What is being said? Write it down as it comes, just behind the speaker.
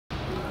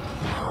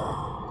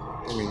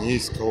I mean,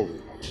 he's Kobe.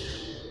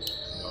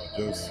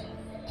 Just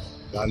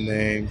that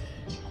name,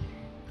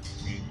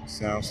 I mean,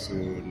 sounds to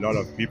a lot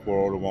of people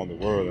all around the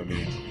world. I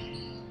mean,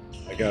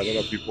 I got a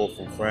lot of people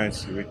from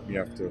France who read me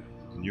after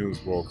the news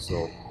broke.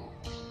 So,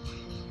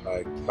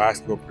 like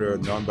basketball player,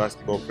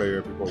 non-basketball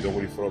player, people who don't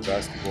really follow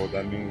basketball.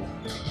 That means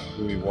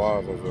who he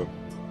was as a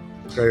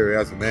player,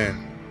 as a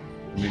man.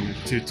 I mean,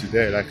 till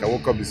today, like I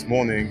woke up this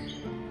morning,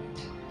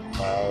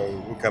 I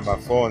look at my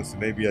phone, so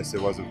maybe I said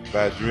it was a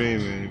bad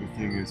dream and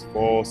everything is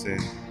false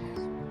and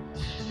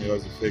it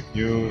was a fake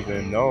news.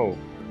 And no,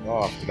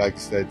 after like I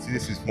said,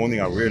 this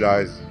morning I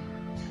realized,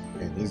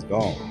 and he's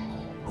gone.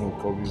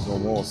 Kobe's no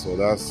more. So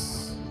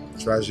that's a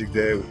tragic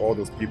day with all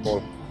those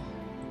people.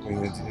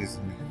 His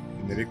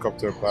in the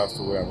helicopter passed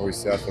away. I'm very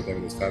sad for them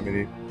and his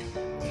family.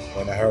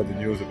 And I heard the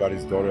news about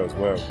his daughter as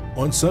well.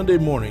 On Sunday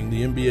morning,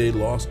 the NBA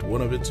lost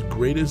one of its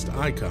greatest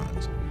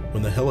icons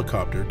when the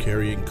helicopter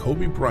carrying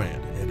Kobe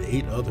Bryant and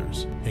 8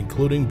 others,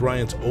 including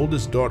Bryant's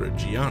oldest daughter,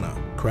 Gianna,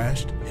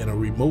 crashed in a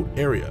remote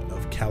area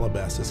of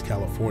Calabasas,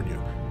 California.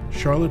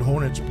 Charlotte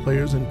Hornets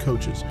players and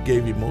coaches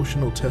gave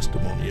emotional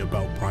testimony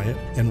about Bryant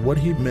and what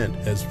he meant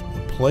as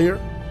a player,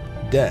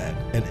 dad,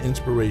 and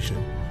inspiration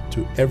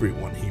to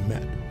everyone he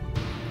met.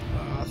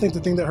 I think the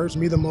thing that hurts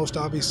me the most,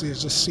 obviously,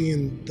 is just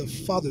seeing the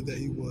father that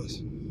he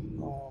was.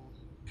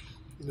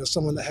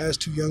 Someone that has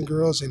 2 young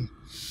girls, and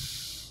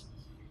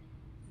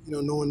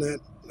knowing that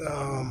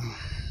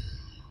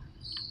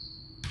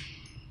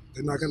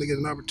they're not going to get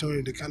an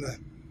opportunity to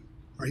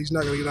he's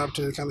not going to get an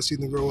opportunity to kind of see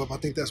them grow up. I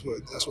think that's what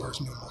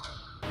hurts me the most.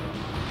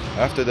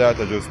 After that,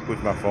 I just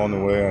put my phone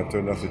away. I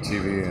turned off the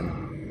TV,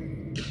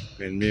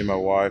 and me and my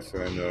wife,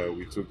 and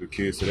we took the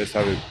kids. So let's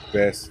have the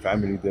best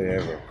family day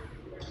ever.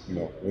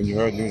 When you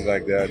heard news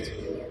like that,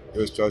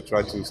 just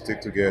try to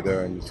stick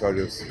together and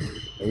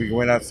and we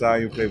went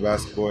outside, you play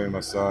basketball with my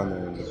son,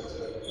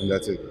 and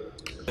that's it.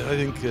 I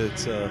think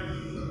it's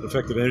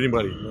affected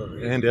anybody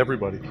and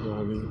everybody.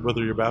 I mean,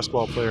 whether you're a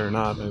basketball player or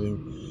not. I think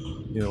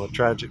a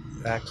tragic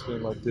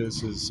accident like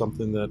this is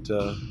something that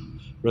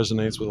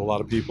resonates with a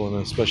lot of people,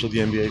 and especially the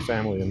NBA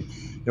family. And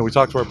we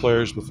talked to our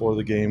players before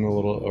the game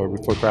or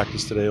before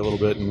practice today a little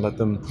bit, and let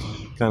them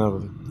kind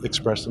of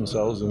express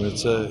themselves. And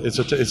it's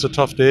a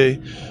tough day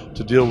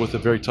to deal with a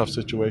very tough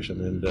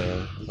situation, and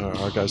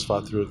our guys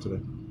fought through it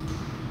today.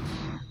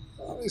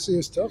 Obviously,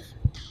 it's tough.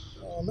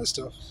 It's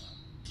tough.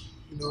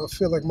 I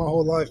feel like my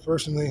whole life,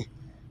 personally,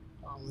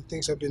 when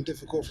things have been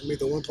difficult for me,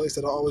 the one place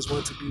that I always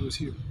wanted to be was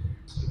here.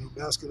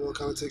 Basketball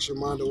kind of takes your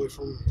mind away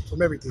from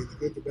everything, the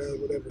good, the bad,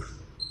 whatever.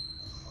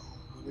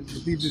 When you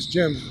leave this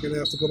gym, you're going to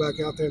have to go back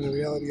out there, and the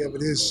reality of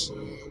it is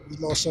we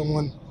lost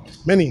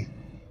many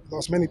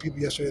people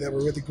yesterday that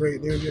were really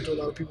great, near and dear to a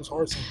lot of people's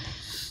hearts. And,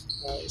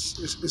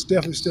 it's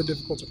definitely still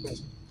difficult to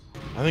process.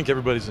 I think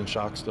everybody's in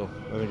shock still.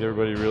 I think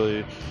everybody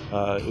really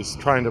is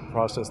trying to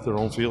process their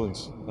own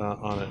feelings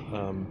on it.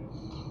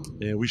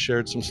 And we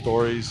shared some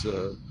stories.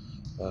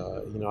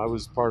 I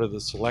was part of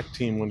the select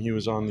team when he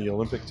was on the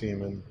Olympic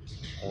team, and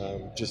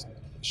just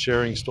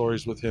sharing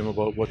stories with him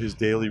about what his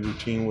daily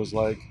routine was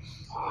like.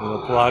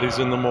 Pilates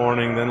in the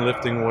morning, then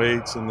lifting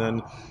weights, and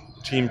then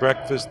team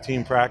breakfast,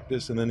 team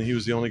practice, and then he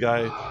was the only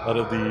guy out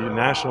of the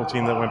national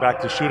team that went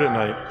back to shoot at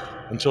night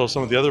until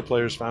some of the other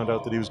players found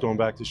out that he was going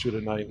back to shoot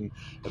at night. And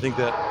I think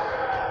that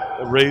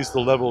raised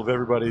the level of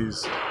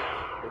everybody's,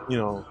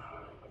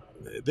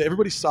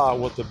 everybody saw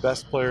what the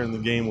best player in the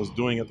game was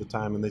doing at the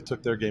time, and they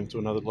took their game to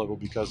another level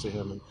because of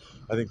him. And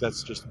I think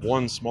that's just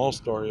one small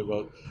story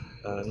about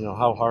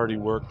how hard he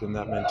worked and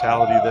that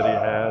mentality that he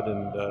had,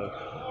 and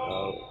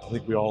I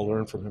think we all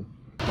learned from him.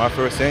 My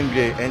first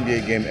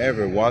NBA game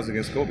ever was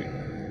against Kobe.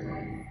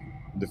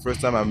 The first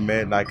time I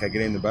get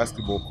in the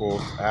basketball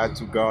court, I had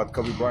to guard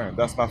Kobe Bryant.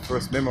 That's my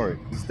first memory.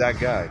 He's that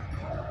guy.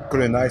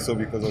 Couldn't ISO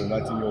because of the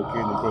 19-year-old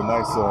kid. He couldn't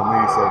ISO on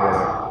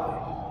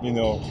me.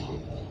 So,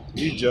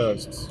 he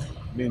just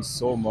means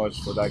so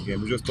much for that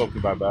game. We're just talking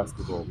about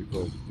basketball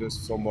because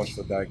just so much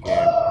for that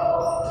game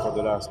for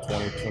the last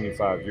 20,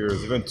 25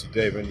 years. Even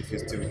today, even if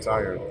he's still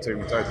retired, 2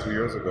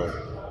 years ago.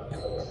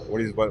 What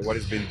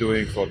he's been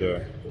doing for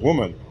the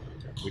woman,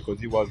 because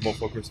he was more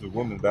focused on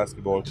women's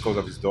basketball because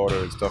of his daughter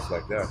and stuff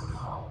like that.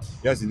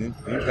 He has an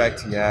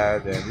impact he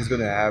had, and he's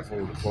going to have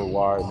for a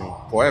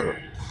while, forever.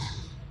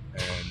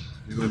 And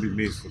he's going to be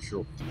missed for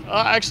sure.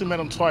 I actually met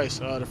him twice.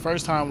 The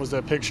first time was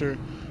that picture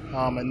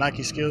at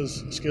Nike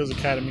Skills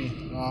Academy.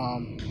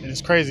 And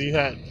it's crazy. You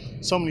had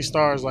so many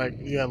stars, like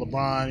you had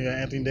LeBron, you had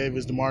Anthony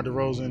Davis, DeMar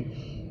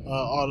DeRozan,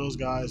 all those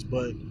guys.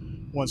 But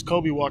once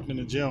Kobe walked in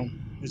the gym,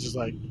 it's just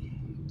like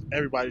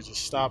everybody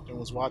just stopped and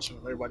was watching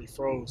him. Everybody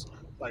froze,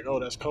 like, oh,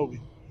 that's Kobe.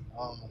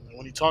 And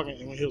when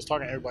he was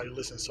talking, everybody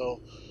listened. So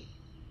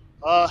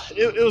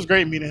it was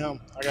great meeting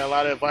him. I got a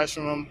lot of advice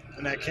from him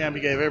in that camp.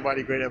 He gave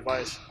everybody great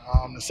advice.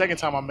 The second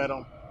time I met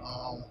him,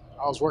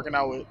 I was working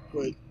out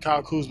with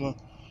Kyle Kuzma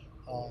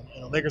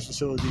in a Lakers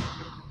facility,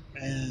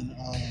 and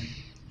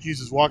he was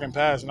just walking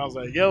past, and I was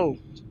like, yo,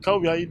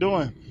 Kobe, how you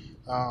doing?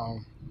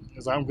 He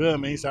was like, I'm good,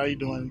 man. He said, how you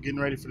doing? Getting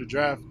ready for the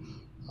draft.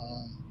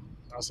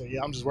 I said,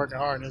 yeah, I'm just working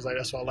hard. And he was like,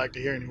 that's what I like to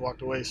hear. And he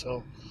walked away.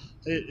 So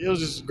it was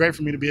just great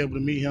for me to be able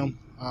to meet him.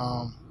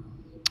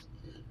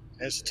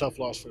 It's a tough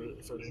loss for the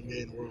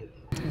NBA in the world.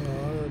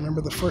 I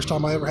remember the first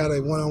time I ever had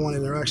a one-on-one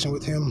interaction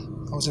with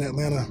him. I was in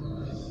Atlanta.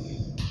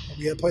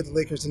 We had played the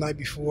Lakers the night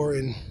before,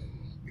 and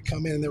we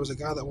come in, and there was a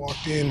guy that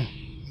walked in.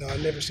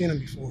 I'd never seen him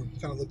before. He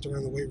kind of looked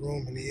around the weight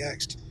room, and he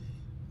asked,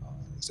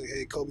 he said,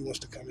 hey, Kobe wants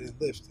to come in and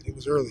lift. And it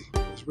was early.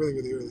 It was really,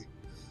 really early.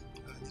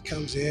 He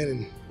comes in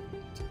and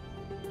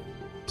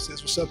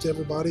says what's up to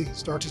everybody,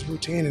 starts his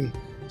routine, and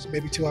it's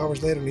maybe 2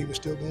 hours later, and he was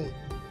still going.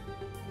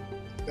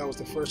 That was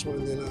the first one,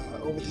 and then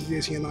over the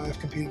years, he and I have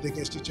competed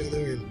against each other,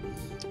 and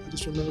I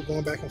just remember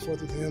going back and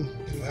forth with him,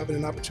 having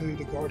an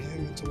opportunity to guard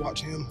him and to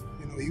watch him.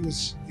 He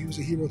was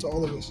a hero to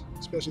all of us,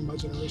 especially my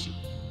generation.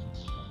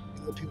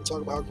 People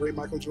talk about how great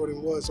Michael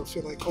Jordan was. I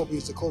feel like Kobe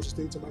is the closest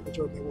thing to Michael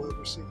Jordan they will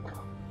ever see.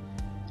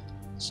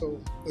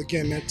 So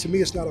again, man, to me,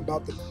 it's not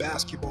about the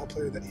basketball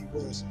player that he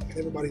was.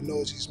 Everybody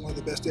knows he's one of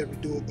the best to ever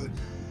do it, but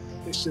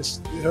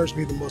it hurts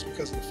me the most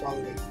because of the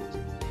father that he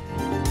was.